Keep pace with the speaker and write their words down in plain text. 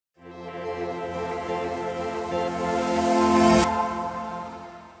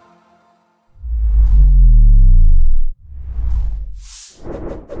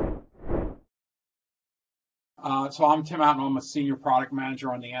So I'm Tim Outen. I'm a senior product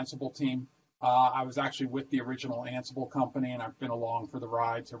manager on the Ansible team. I was actually with the original Ansible company, and I've been along for the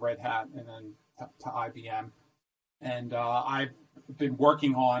ride to Red Hat and then to IBM. And I've been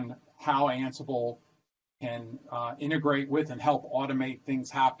working on how Ansible can integrate with and help automate things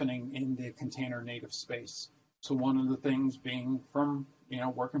happening in the container native space. So one of the things being from,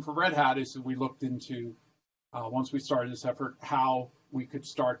 working for Red Hat is that we looked into, once we started this effort, how we could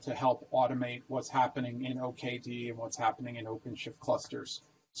start to help automate what's happening in OKD and what's happening in OpenShift clusters.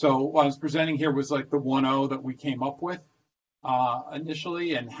 So what I was presenting here was like the 1.0 that we came up with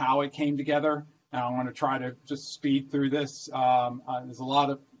initially and how it came together. And I'm going to try to just speed through this. There's a lot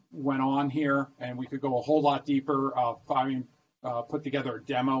of went on here, and we could go a whole lot deeper. Fabian put together a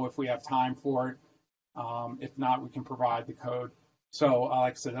demo if we have time for it. If not, we can provide the code. So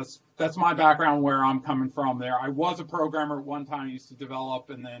like I said, that's my background, where I'm coming from there. I was a programmer at one time, used to develop,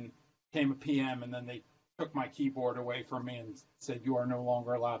 and then became a PM, and then they took my keyboard away from me and said, you are no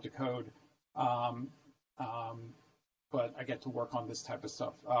longer allowed to code. But I get to work on this type of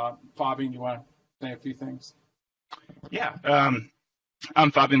stuff. Fabian, you want to say a few things? Yeah,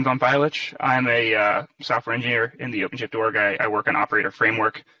 I'm Fabian von Feilitzsch. I'm a software engineer in the OpenShift org. I work on Operator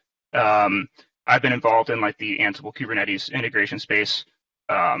Framework. I've been involved in like the Ansible Kubernetes integration space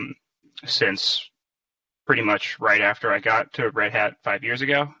since pretty much right after I got to Red Hat 5 years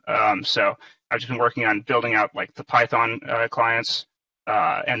ago. So I've just been working on building out like the Python clients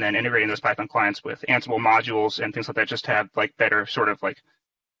and then integrating those Python clients with Ansible modules and things like that, just to have like better sort of like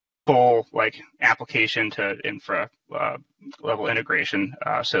full like application to infra level integration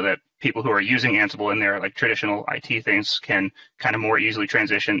so that people who are using Ansible in their like traditional IT things can kind of more easily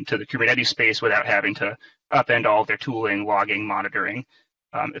transition to the Kubernetes space without having to upend all of their tooling, logging, monitoring,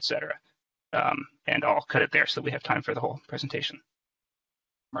 et cetera. And I'll cut it there so that we have time for the whole presentation.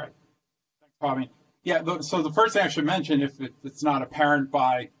 Right. Thanks, Fabian. Yeah, so the first thing I should mention, if it's not apparent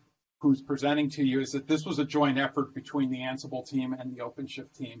by who's presenting to you, is that this was a joint effort between the Ansible team and the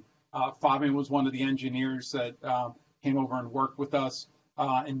OpenShift team. Fabian was one of the engineers that came over and worked with us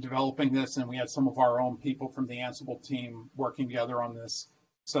in developing this, and we had some of our own people from the Ansible team working together on this.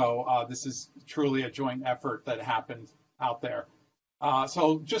 So this is truly a joint effort that happened out there.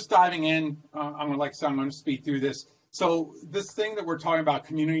 So just diving in, I'm going to speed through this. So this thing that we're talking about,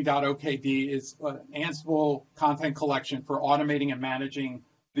 community.okd, is an Ansible content collection for automating and managing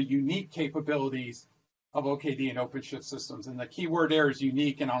the unique capabilities of OKD and OpenShift systems. And the key word there is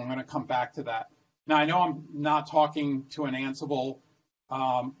unique, and I'm going to come back to that. Now, I know I'm not talking to an Ansible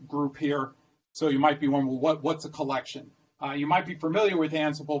group here, so you might be wondering, well, what's a collection? You might be familiar with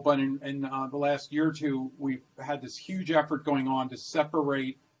Ansible, but in the last year or two, we've had this huge effort going on to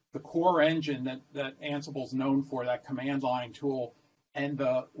separate the core engine that Ansible's known for, that command line tool, and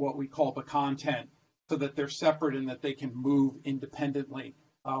what we call the content, so that they're separate and that they can move independently.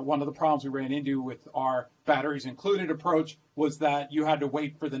 One of the problems we ran into with our batteries included approach was that you had to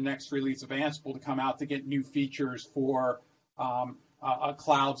wait for the next release of Ansible to come out to get new features for a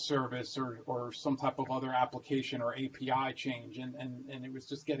cloud service or some type of other application or API change, and it was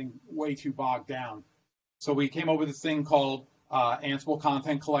just getting way too bogged down. So we came up with this thing called Ansible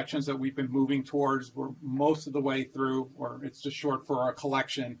Content Collections that we've been moving towards. We're most of the way through, or it's just short for a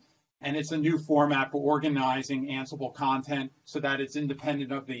collection. And it's a new format for organizing Ansible content so that it's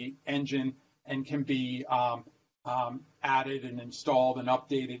independent of the engine and can be added and installed and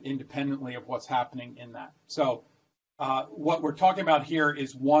updated independently of what's happening in that. So what we're talking about here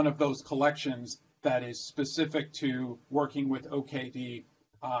is one of those collections that is specific to working with OKD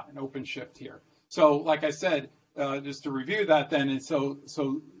and OpenShift here. So like I said, just to review that then, and so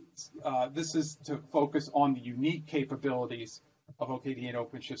this is to focus on the unique capabilities of OKD and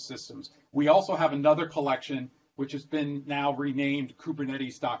OpenShift systems. We also have another collection which has been now renamed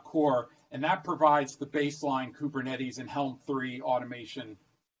Kubernetes.core, and that provides the baseline Kubernetes and Helm 3 automation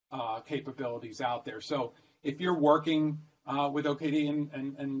capabilities out there. So if you're working with OKD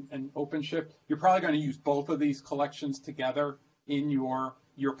and OpenShift, you're probably going to use both of these collections together in your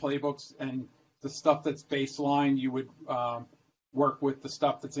playbooks, and the stuff that's baseline, you would work with the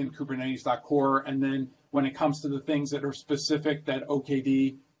stuff that's in Kubernetes.core, and then when it comes to the things that are specific that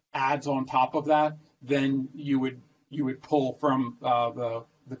OKD adds on top of that, then you would pull from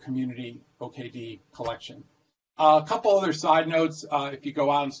the community OKD collection. A couple other side notes, if you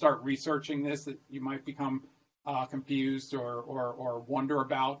go out and start researching this, that you might become confused or wonder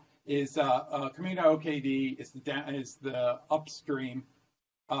about, is community OKD is the upstream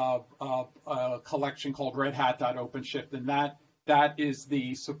of a collection called redhat.openshift, and that is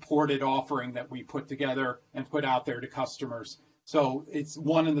the supported offering that we put together and put out there to customers. So it's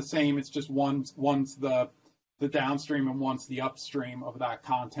one and the same. It's just one's the the downstream and one's the upstream of that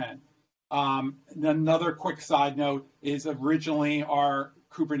content. Another quick side note is originally our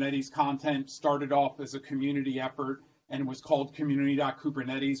Kubernetes content started off as a community effort and was called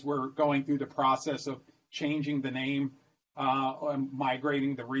community.kubernetes. We're going through the process of changing the name,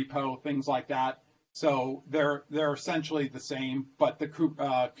 migrating the repo, things like that. So they're essentially the same, but the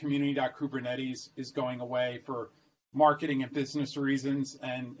community.kubernetes is going away for marketing and business reasons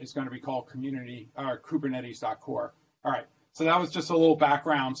and is going to be called kubernetes.core. All right, so that was just a little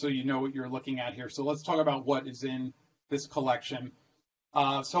background so you know what you're looking at here. So let's talk about what is in this collection.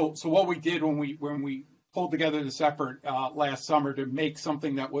 So what we did when we pulled together this effort last summer to make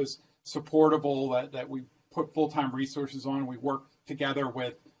something that was supportable, that we put full-time resources on, we worked together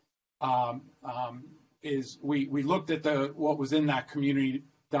with, is we looked at what was in that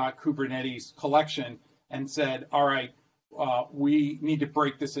community.kubernetes collection and said, all right, we need to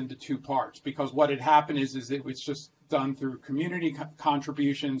break this into two parts, because what had happened is it was just done through community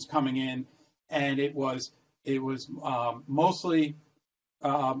contributions coming in, and it was mostly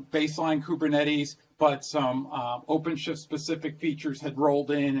baseline Kubernetes, but some OpenShift specific features had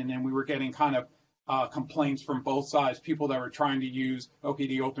rolled in, and then we were getting kind of complaints from both sides, people that were trying to use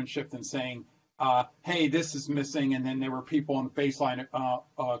OKD OpenShift and saying, hey, this is missing, and then there were people in the baseline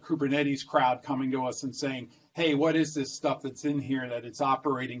Kubernetes crowd coming to us and saying, hey, what is this stuff that's in here that it's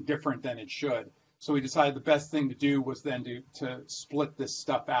operating different than it should? So we decided the best thing to do was then to split this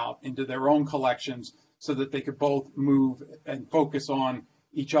stuff out into their own collections so that they could both move and focus on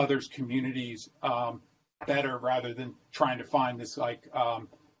each other's communities better, rather than trying to find this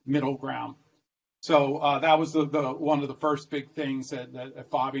middle ground. So that was the one of the first big things that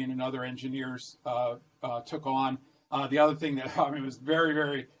Fabian and other engineers took on. The other thing that was very,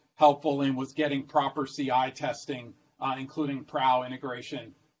 very helpful in was getting proper CI testing, including PROW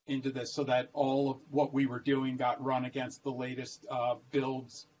integration into this, so that all of what we were doing got run against the latest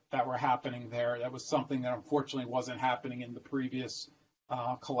builds that were happening there. That was something that unfortunately wasn't happening in the previous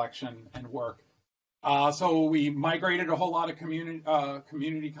collection and work. So we migrated a whole lot of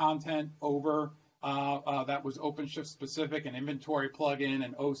community content over. That was OpenShift specific, an inventory plugin,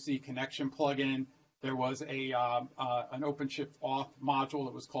 an OC connection plugin. There was an OpenShift auth module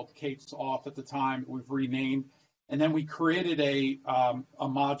that was called Kate's Auth at the time. We've renamed. And then we created a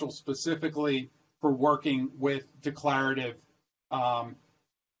module specifically for working with declarative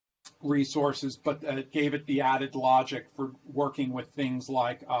resources, but gave it the added logic for working with things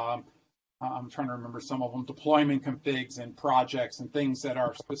like, I'm trying to remember some of them, deployment configs and projects and things that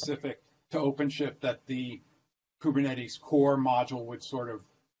are specific to OpenShift that the Kubernetes core module would sort of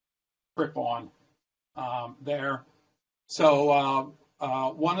grip on there. So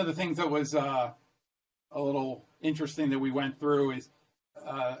one of the things that was a little interesting that we went through is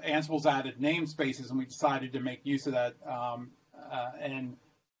Ansible's added namespaces, and we decided to make use of that. And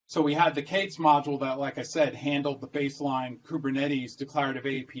so we had the Kate's module that, like I said, handled the baseline Kubernetes declarative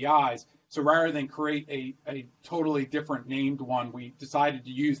APIs. So rather than create a totally different named one, we decided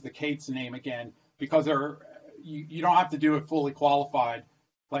to use the Kate's name again, because you don't have to do it fully qualified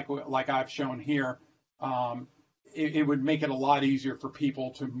like I've shown here. It would make it a lot easier for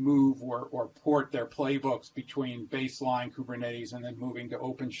people to move or port their playbooks between baseline Kubernetes and then moving to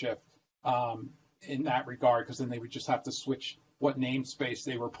OpenShift in that regard, because then they would just have to switch what namespace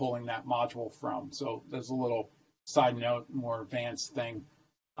they were pulling that module from. So there's a little side note, more advanced thing.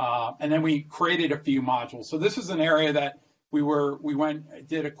 And then we created a few modules. So this is an area that we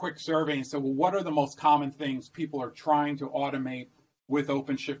did a quick survey and said, well, what are the most common things people are trying to automate with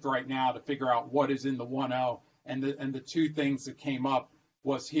OpenShift right now to figure out what is in the 1.0? And the two things that came up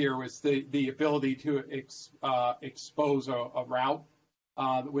was the ability to expose a route,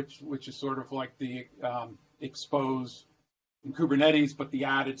 which is sort of like the expose in Kubernetes, but the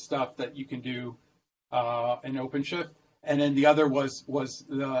added stuff that you can do in OpenShift. And then the other was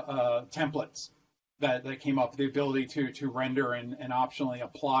the templates that came up, the ability to render and optionally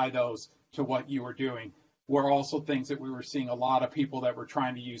apply those to what you were doing. Were also things that we were seeing a lot of people that were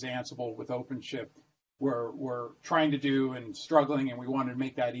trying to use Ansible with OpenShift were trying to do and struggling, and we wanted to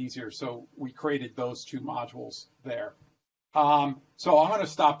make that easier. So we created those two modules there. So I'm going to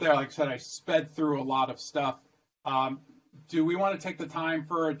stop there. Like I said, I sped through a lot of stuff. Do we want to take the time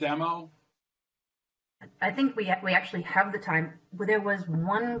for a demo? I think we actually have the time. There was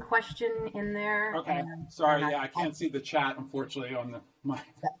one question in there. Okay, sorry, I can't see the chat, unfortunately, on my.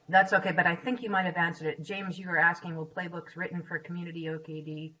 That's okay, but I think you might have answered it. James, you were asking, will playbooks written for community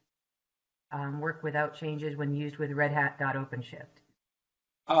OKD work without changes when used with Red Hat.OpenShift?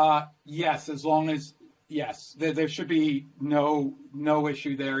 Yes, as long as, yes, there should be no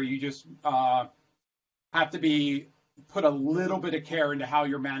issue there. You just, have to be put a little bit of care into how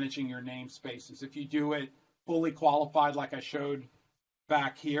you're managing your namespaces. If you do it fully qualified, like I showed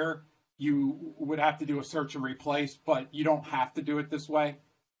back here, you would have to do a search and replace, but you don't have to do it this way.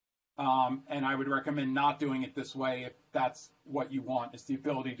 And I would recommend not doing it this way if that's what you want, is the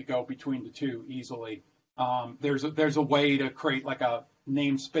ability to go between the two easily. There's a way to create like a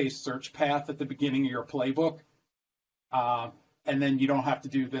namespace search path at the beginning of your playbook, and then you don't have to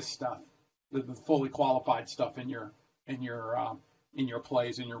do this stuff, the fully qualified stuff in your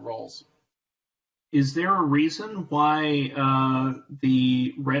plays and your roles. Is there a reason why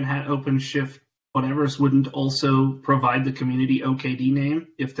the Red Hat OpenShift whatevers wouldn't also provide the community OKD name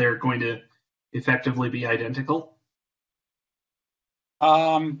if they're going to effectively be identical?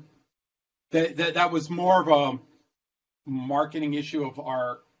 That was more of a marketing issue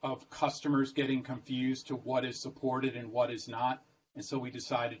of customers getting confused to what is supported and what is not, and so we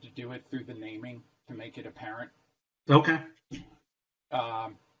decided to do it through the naming to make it apparent. Okay.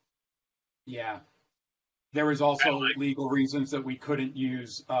 Yeah. There was also legal reasons that we couldn't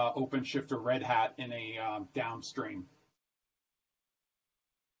use OpenShift or Red Hat in a downstream.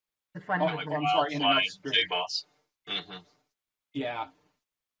 The fun I'm sorry, in an upstream. JBoss. Mm-hmm. Yeah.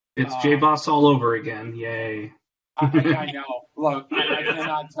 It's JBoss all over again. Yay. I know. Look, I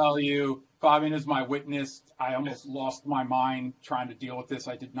cannot tell you. Fabian is my witness. I almost lost my mind trying to deal with this.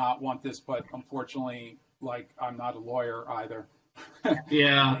 I did not want this, but unfortunately, I'm not a lawyer either.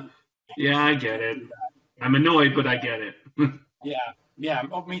 Yeah, I get it. I'm annoyed, but I get it. Yeah.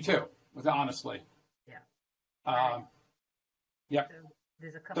 Oh, me too. Honestly. Yeah. Yeah. So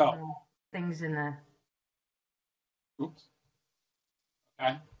there's a couple more things in the. Oops.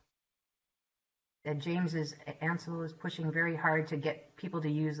 Okay. James's Ansible is pushing very hard to get people to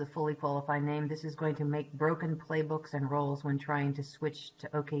use the fully qualified name. This is going to make broken playbooks and roles when trying to switch to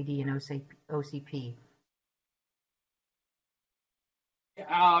OKD and OCP.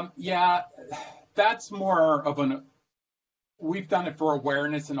 Yeah, that's more of we've done it for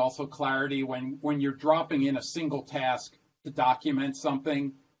awareness and also clarity. When you're dropping in a single task to document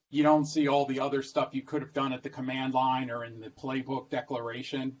something, you don't see all the other stuff you could have done at the command line or in the playbook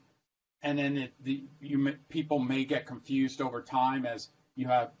declaration. And then people may get confused over time as you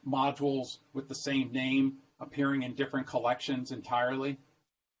have modules with the same name appearing in different collections entirely.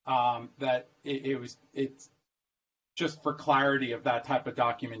 It's just for clarity of that type of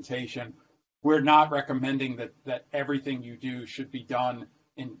documentation. We're not recommending that everything you do should be done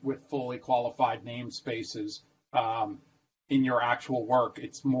with fully qualified namespaces in your actual work.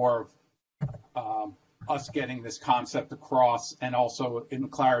 It's more of us getting this concept across, and also in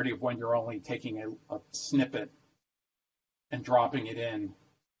clarity of when you're only taking a snippet and dropping it in.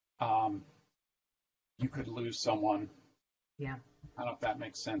 You could lose someone. Yeah. I don't know if that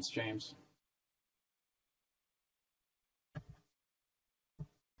makes sense, James.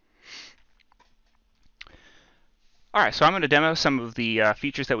 All right, so I'm going to demo some of the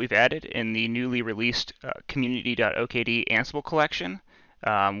features that we've added in the newly released community.okd Ansible collection,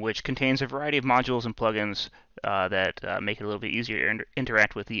 which contains a variety of modules and plugins that make it a little bit easier to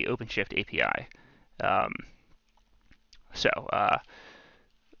interact with the OpenShift API.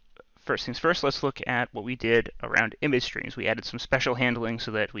 First things first, let's look at what we did around image streams. We added some special handling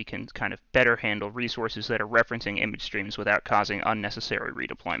so that we can kind of better handle resources that are referencing image streams without causing unnecessary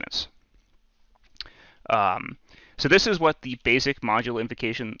redeployments. So this is what the basic module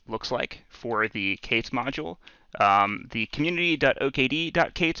invocation looks like for the K8s module. The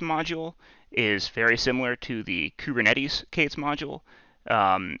community.okd.k8s module is very similar to the Kubernetes K8s module,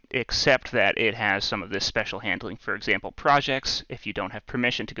 except that it has some of this special handling. For example, projects. If you don't have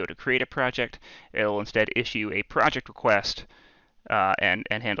permission to go to create a project, it'll instead issue a project request and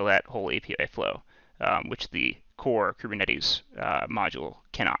handle that whole API flow, which the core Kubernetes module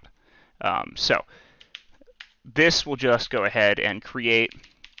cannot. So this will just go ahead and create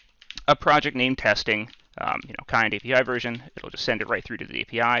a project named testing, kind API version. It'll just send it right through to the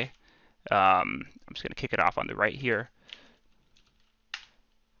API. I'm just going to kick it off on the right here.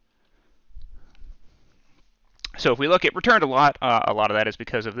 So if we look at returned a lot of that is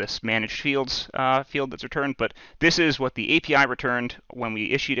because of this managed fields field that's returned, but this is what the API returned when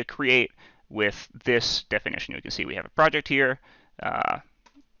we issued a create with this definition. You can see we have a project here.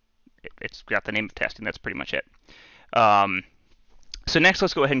 It's got the name of testing. That's pretty much it. So next,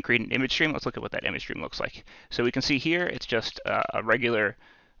 let's go ahead and create an image stream. Let's look at what that image stream looks like. So we can see here, it's just a regular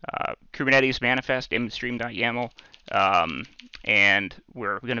Kubernetes manifest image stream.yaml, and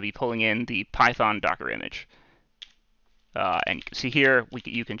we're going to be pulling in the Python Docker image. And you can see here,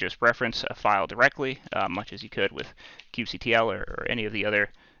 you can just reference a file directly, much as you could with kubectl or any of the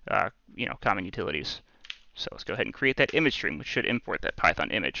other common utilities. So let's go ahead and create that image stream, which should import that Python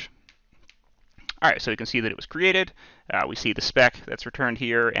image. All right, so you can see that it was created. We see the spec that's returned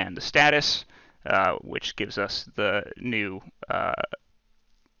here and the status, which gives us the new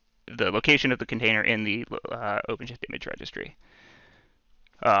the location of the container in the OpenShift image registry.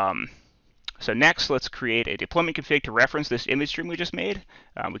 So next, let's create a deployment config to reference this image stream we just made.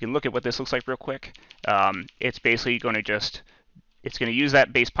 We can look at what this looks like real quick. It's basically going to it's going to use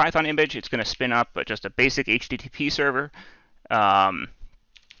that base Python image. It's going to spin up just a basic HTTP server. And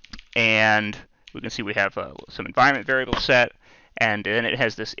we can see we have some environment variables set, and then it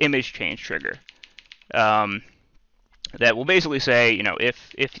has this image change trigger that will basically say, you know,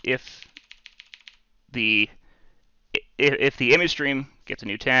 if the image stream gets a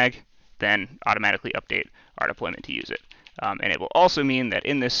new tag, then automatically update our deployment to use it. And it will also mean that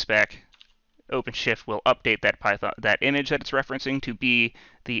in this spec, OpenShift will update that image that it's referencing to be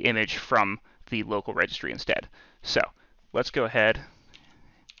the image from the local registry instead. So let's go ahead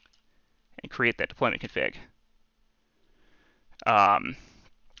and create that deployment config. And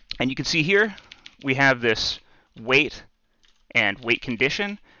you can see here we have this wait and wait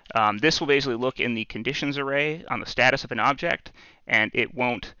condition. This will basically look in the conditions array on the status of an object, and it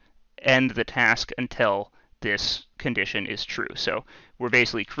won't end the task until this condition is true. So we're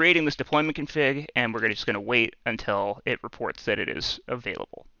basically creating this deployment config, and we're just going to wait until it reports that it is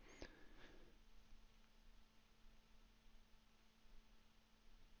available.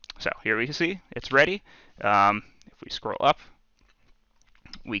 So here we can see it's ready. If we scroll up,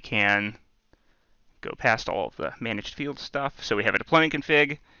 we can go past all of the managed field stuff. So we have a deployment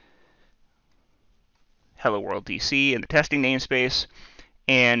config, hello world DC in the testing namespace,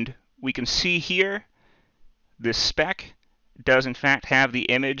 and we can see here this spec does in fact have the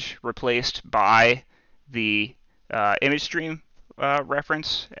image replaced by the image stream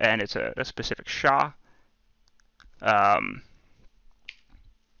reference, and it's a specific SHA,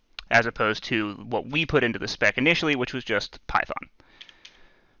 as opposed to what we put into the spec initially, which was just Python.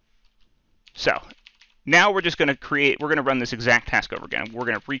 So now we're just going to run this exact task over again. We're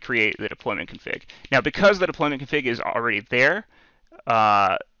going to recreate the deployment config. Now, because the deployment config is already there,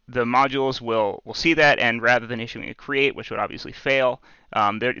 the modules will see that, and rather than issuing a create, which would obviously fail,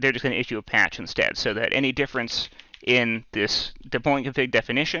 they're just going to issue a patch instead, so that any difference in this deployment config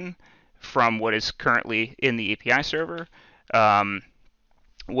definition from what is currently in the API server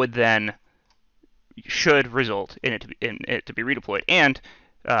should result in it to be redeployed. And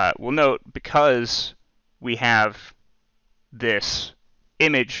we'll note, because we have this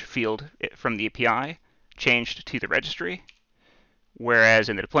image field from the API changed to the registry, whereas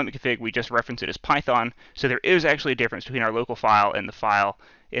in the deployment config we just reference it as Python, so there is actually a difference between our local file and the file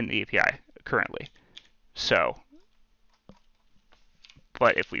in the API currently. So,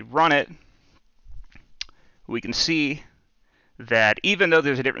 but if we run it, we can see that even though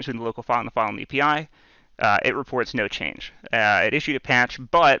there's a difference between the local file and the file in the API, it reports no change. It issued a patch,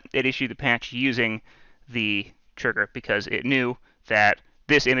 but it issued the patch using the trigger because it knew that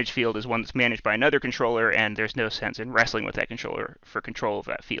this image field is one that's managed by another controller, and there's no sense in wrestling with that controller for control of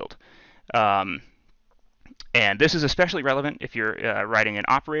that field. And this is especially relevant if you're writing an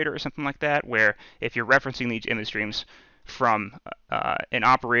operator or something like that, where if you're referencing these image streams from an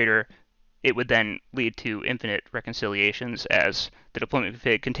operator, it would then lead to infinite reconciliations, as the deployment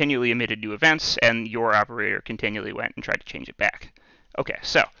config continually emitted new events, and your operator continually went and tried to change it back. Okay,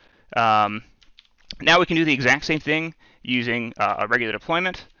 so now we can do the exact same thing using a regular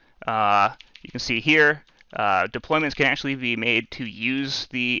deployment. You can see here, deployments can actually be made to use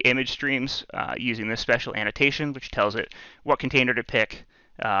the image streams using this special annotation, which tells it what container to pick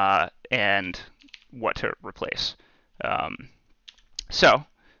and what to replace.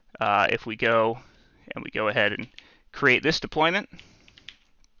 If we go ahead and create this deployment,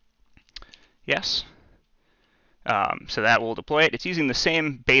 yes. So that will deploy it. It's using the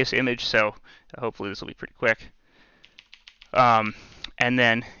same base image, so hopefully this will be pretty quick. And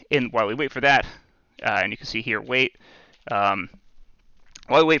then while we wait for that, and you can see here, wait. While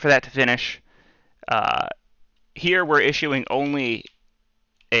we wait for that to finish, here we're issuing only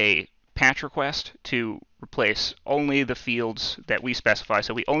a patch request to replace only the fields that we specify.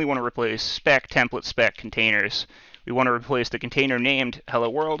 So we only want to replace spec, template, spec, containers. We want to replace the container named Hello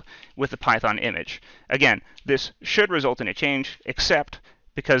World with the Python image. Again, this should result in a change, except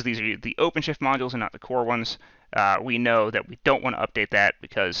because these are the OpenShift modules and not the core ones, we know that we don't want to update that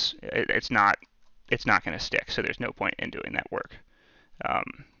because it's not going to stick. So there's no point in doing that work.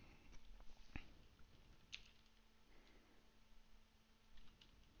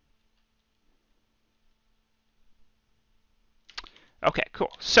 Okay,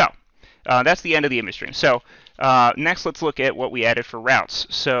 cool. So that's the end of the image stream. So next, let's look at what we added for routes.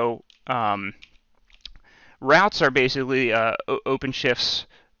 So routes are basically OpenShift's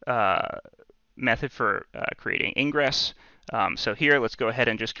method for creating ingress. So here, let's go ahead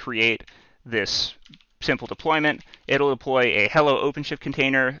and just create this simple deployment. It'll deploy a hello OpenShift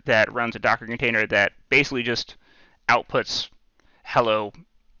container that runs a Docker container that basically just outputs hello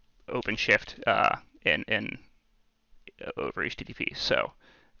OpenShift in over HTTP. So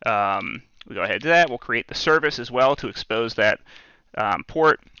we go ahead and do that. We'll create the service as well to expose that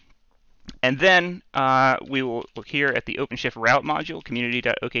port. And then we will look here at the OpenShift route module,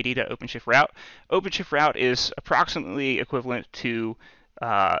 community.okd.OpenShift route. OpenShift route is approximately equivalent to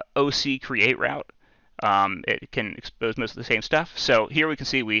OC create route. It can expose most of the same stuff. So here we can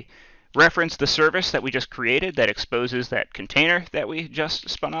see we reference the service that we just created that exposes that container that we just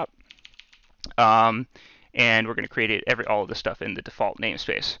spun up. And we're going to create all of this stuff in the default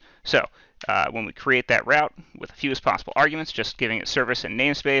namespace. So when we create that route with the fewest possible arguments, just giving it service and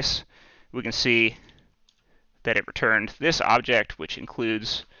namespace, we can see that it returned this object, which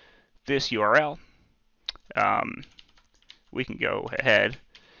includes this URL. We can go ahead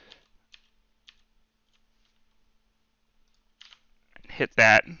and hit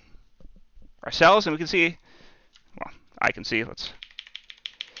that ourselves, and we can see, well, I can see, that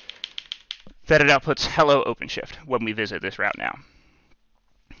it outputs hello OpenShift when we visit this route now.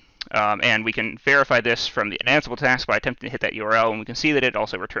 And we can verify this from the Ansible task by attempting to hit that URL, and we can see that it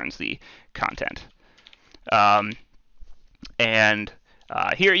also returns the content.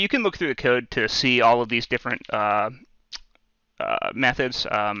 Here you can look through the code to see all of these different methods.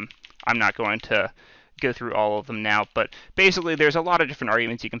 I'm not going to go through all of them now, but basically there's a lot of different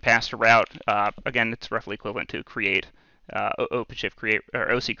arguments you can pass to route. Again, it's roughly equivalent to create OpenShift create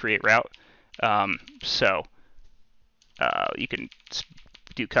or OC create route. You can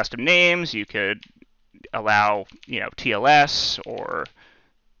do custom names. You could allow, TLS or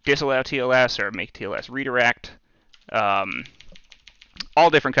disallow TLS or make TLS redirect. All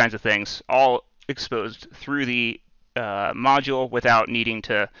different kinds of things, all exposed through the module without needing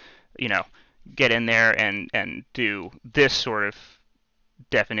to, get in there and do this sort of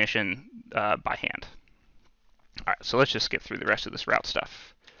definition by hand. All right, so let's just skip through the rest of this route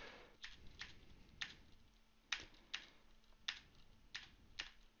stuff.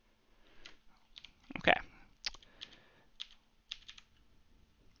 Okay.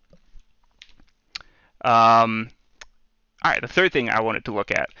 All right, the third thing I wanted to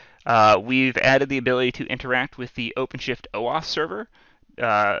look at, we've added the ability to interact with the OpenShift OAuth server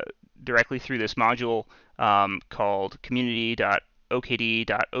directly through this module called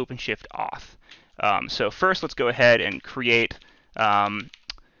community.okd.OpenShiftAuth. So first, let's go ahead and create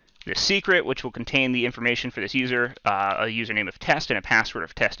this secret, which will contain the information for this user, a username of test and a password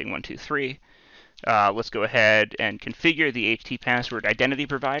of testing123. Let's go ahead and configure the HT password identity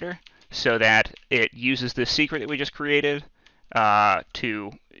provider so that it uses this secret that we just created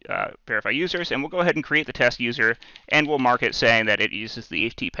to verify users. And we'll go ahead and create the test user, and we'll mark it saying that it uses the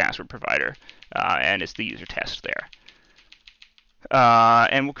HT password provider, and it's the user test there.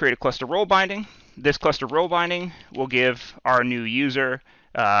 And we'll create a cluster role binding. This cluster role binding will give our new user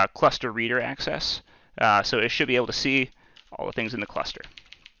cluster reader access. So it should be able to see all the things in the cluster.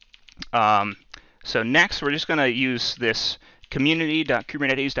 So next, we're just going to use this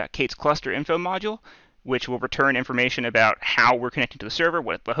community.kubernetes.k8s-cluster-info module, which will return information about how we're connecting to the server,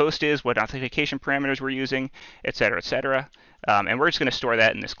 what the host is, what authentication parameters we're using, etc., etc. And we're just going to store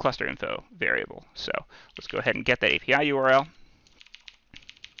that in this cluster info variable. So let's go ahead and get that API URL.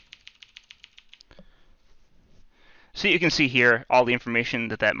 So you can see here all the information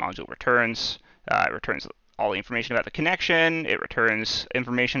that module returns. It returns all the information about the connection. It returns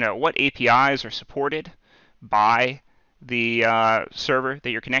information about what APIs are supported by the server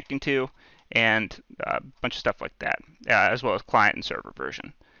that you're connecting to, and a bunch of stuff like that, as well as client and server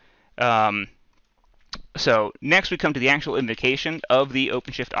version. So next we come to the actual invocation of the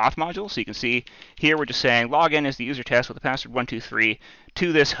OpenShift auth module. So you can see here we're just saying login as the user test with the password 123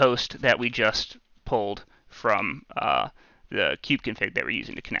 to this host that we just pulled from the kubeconfig that we're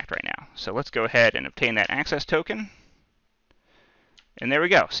using to connect right now. So let's go ahead and obtain that access token. And there we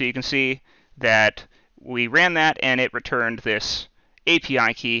go. So you can see that we ran that and it returned this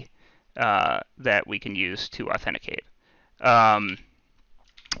API key that we can use to authenticate. And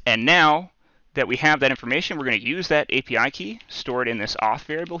now that we have that information, we're going to use that API key stored in this auth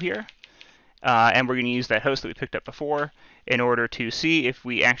variable here. And we're going to use that host that we picked up before in order to see if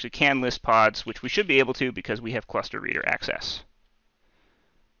we actually can list pods, which we should be able to because we have cluster reader access.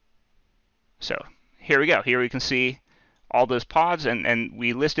 So here we go. Here we can see all those pods, and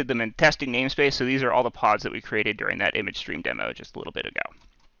we listed them in testing namespace. So these are all the pods that we created during that image stream demo just a little bit ago.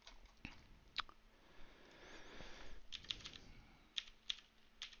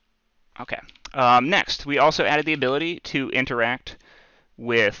 Okay. Next, we also added the ability to interact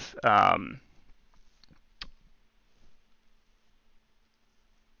with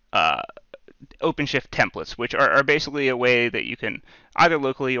OpenShift templates, which are basically a way that you can either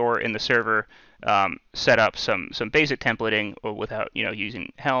locally or in the server set up some basic templating or without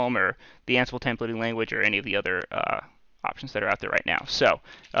using Helm or the Ansible templating language or any of the other options that are out there right now. So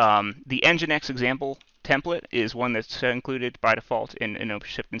the Nginx example template is one that's included by default in an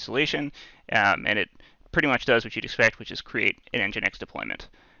OpenShift installation, and it pretty much does what you'd expect, which is create an Nginx deployment.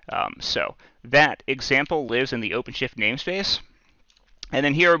 So that example lives in the OpenShift namespace. And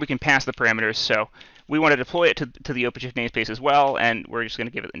then here we can pass the parameters. So we want to deploy it to the OpenShift namespace as well, and we're just going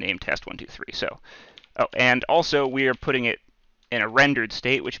to give it the name test123. So, and also we are putting it in a rendered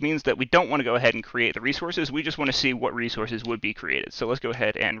state, which means that we don't want to go ahead and create the resources. We just want to see what resources would be created. So let's go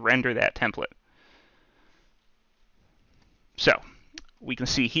ahead and render that template. So we can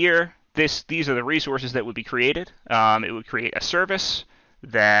see here, these are the resources that would be created. It would create a service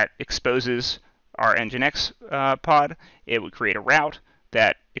that exposes our Nginx pod. It would create a route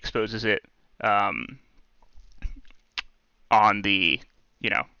that exposes it on the,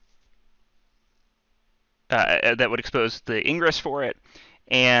 that would expose the ingress for it,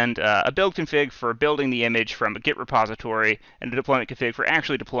 and a build config for building the image from a Git repository, and a deployment config for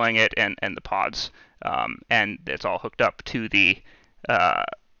actually deploying it and the pods. And it's all hooked up to the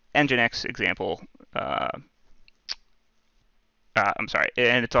Nginx example. I'm sorry,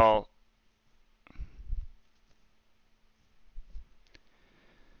 and it's all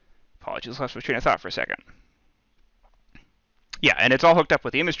apologies, lost my train of thought for a second. Yeah, and it's all hooked up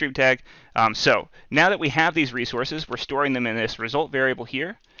with the image stream tag. So now that we have these resources, we're storing them in this result variable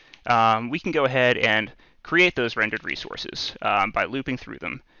here. We can go ahead and create those rendered resources by looping through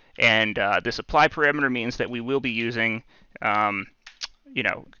them. And this apply parameter means that we will be using, basically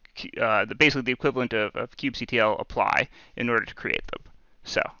the equivalent of kubectl apply in order to create them.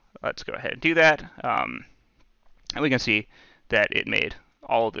 So let's go ahead and do that. And we can see that it made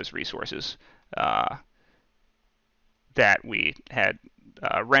all of those resources that we had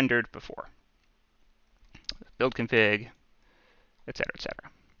rendered before. Build config, etc., etc.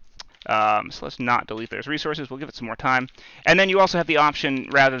 So let's not delete those resources. We'll give it some more time. And then you also have the option,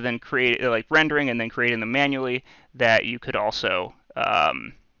 rather than rendering and then creating them manually, that you could also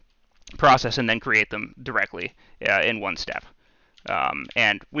process and then create them directly in one step.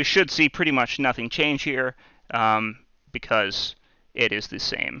 And we should see pretty much nothing change here because it is the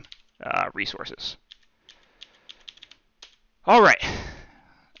same resources. All right.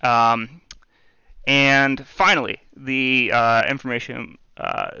 And finally, the information,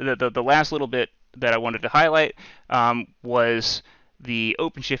 the last little bit that I wanted to highlight was the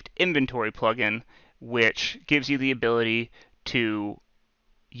OpenShift inventory plugin, which gives you the ability to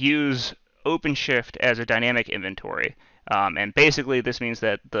use OpenShift as a dynamic inventory. And basically, this means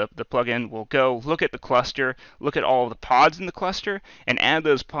that the plugin will go look at the cluster, look at all of the pods in the cluster, and add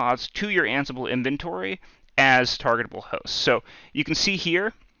those pods to your Ansible inventory as targetable hosts. So you can see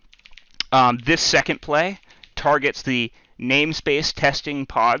here, this second play targets the namespace testing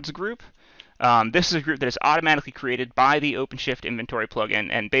pods group. This is a group that is automatically created by the OpenShift inventory plugin,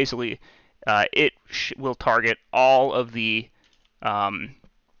 and basically it will target all of the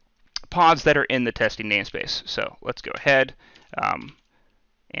pods that are in the testing namespace. So let's go ahead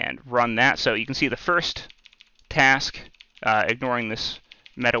and run that. So you can see the first task, ignoring this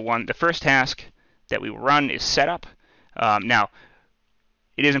meta one, the first task that we will run is setup. Now,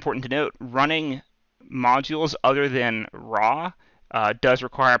 it is important to note, running modules other than raw does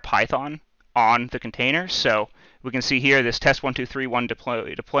require Python on the container. So we can see here this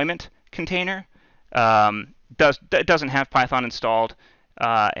test123 deployment container doesn't have Python installed,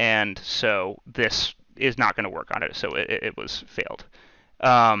 and so this is not going to work on it. So it was failed.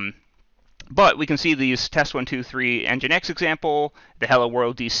 But we can see these test123 Nginx example, the Hello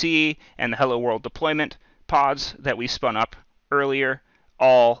World DC, and the Hello World deployment pods that we spun up earlier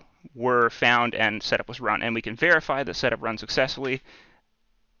all were found and setup was run. And we can verify that setup run successfully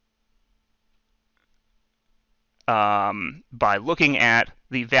by looking at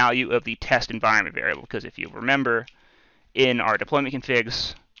the value of the test environment variable. Because if you remember, in our deployment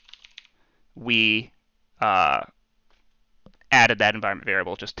configs, we added that environment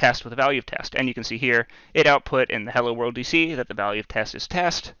variable, just test with the value of test. And you can see here, it output in the Hello World DC that the value of test is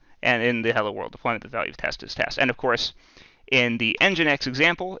test, and in the Hello World deployment, the value of test is test. And of course, in the Nginx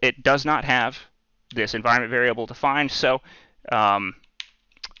example, it does not have this environment variable defined. So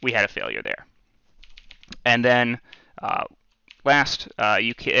we had a failure there. And then last,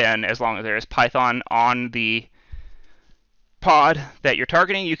 you can, as long as there is Python on the pod that you're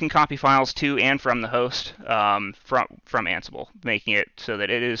targeting, you can copy files to and from the host from Ansible, making it so that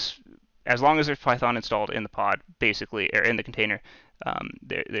it is, as long as there's Python installed in the pod, basically, or in the container,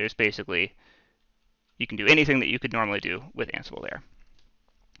 there's basically, you can do anything that you could normally do with Ansible there.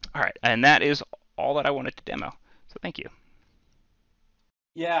 All right, and that is all that I wanted to demo. So thank you.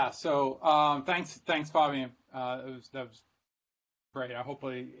 Yeah. So thanks, Fabian. That was great.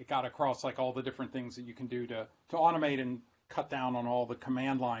 Hopefully it got across like all the different things that you can do to automate and cut down on all the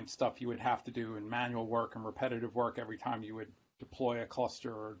command line stuff you would have to do and manual work and repetitive work every time you would deploy a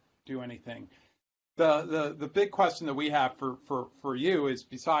cluster or do anything. The big question that we have for you is,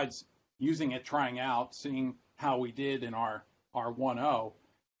 besides using it, trying out, seeing how we did in our 1.0,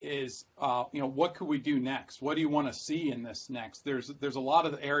 is what could we do next? What do you want to see in this next? There's a lot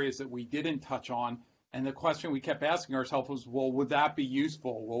of areas that we didn't touch on, and the question we kept asking ourselves was, well, would that be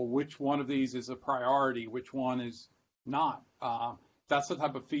useful? Well, which one of these is a priority? Which one is not? That's the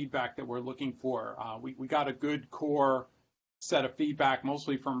type of feedback that we're looking for. We got a good core set of feedback,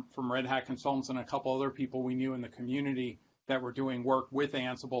 mostly from Red Hat consultants and a couple other people we knew in the community that were doing work with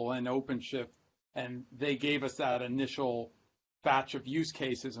Ansible and OpenShift, and they gave us that initial batch of use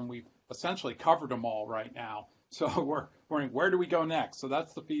cases, and we've essentially covered them all right now. So we're where do we go next? So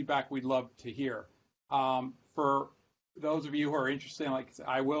that's the feedback we'd love to hear. For those of you who are interested,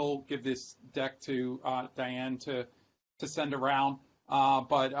 I will give this deck to Diane to send around.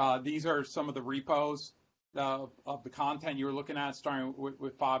 But these are some of the repos of the content you were looking at, starting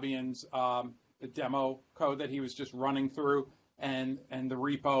with Fabian's the demo code that he was just running through, and the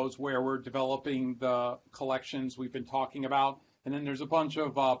repos where we're developing the collections we've been talking about. And then there's a bunch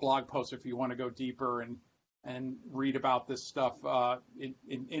of blog posts if you want to go deeper and read about this stuff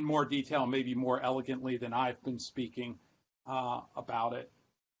in more detail, maybe more elegantly than I've been speaking about it.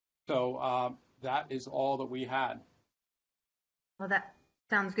 So that is all that we had. Well, that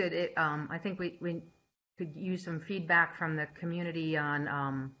sounds good. I think we could use some feedback from the community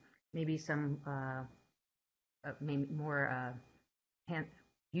on maybe some maybe more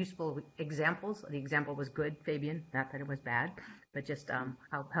useful examples. The example was good, Fabian, not that it was bad, but just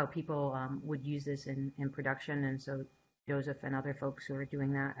how people would use this in production. And so Joseph and other folks who are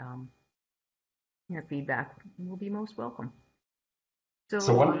doing that, your feedback will be most welcome.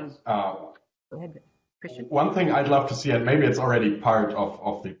 So one, go ahead, Christian. One thing I'd love to see, and maybe it's already part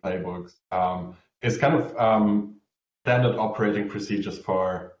of the playbooks, is kind of standard operating procedures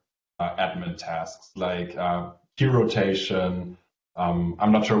for admin tasks, like key rotation.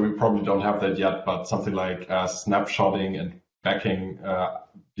 I'm not sure, we probably don't have that yet, but something like snapshotting and backing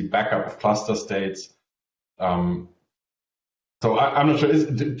the backup of cluster states. So I'm not sure,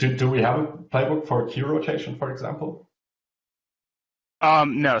 do we have a playbook for key rotation, for example?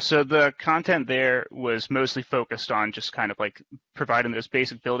 No, so the content there was mostly focused on just kind of like providing those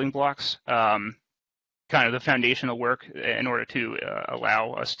basic building blocks, kind of the foundational work in order to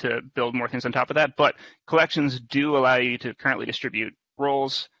allow us to build more things on top of that. But collections do allow you to currently distribute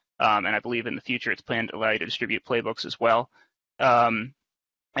roles, and I believe in the future it's planned to allow you to distribute playbooks as well. And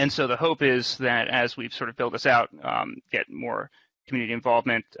so the hope is that as we've sort of built this out, get more community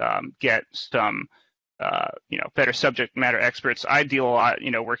involvement, get some better subject matter experts. I deal a lot,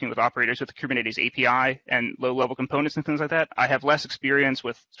 working with operators with the Kubernetes API and low-level components and things like that. I have less experience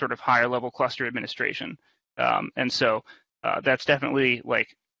with sort of higher-level cluster administration, and so that's definitely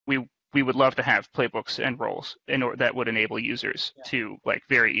like we would love to have playbooks and roles that would enable users to like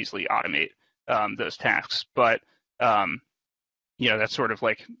very easily automate those tasks. But that's sort of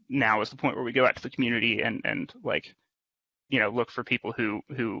like now is the point where we go out to the community and like look for people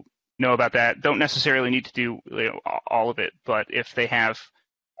who know about that. Don't necessarily need to do all of it, but if they have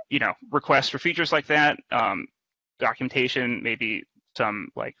requests for features like that, documentation, maybe some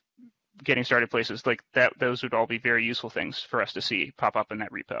like getting started places like that, those would all be very useful things for us to see pop up in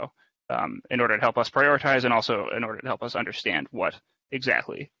that repo, in order to help us prioritize and also in order to help us understand what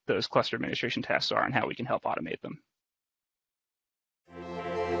exactly those cluster administration tasks are and how we can help automate them.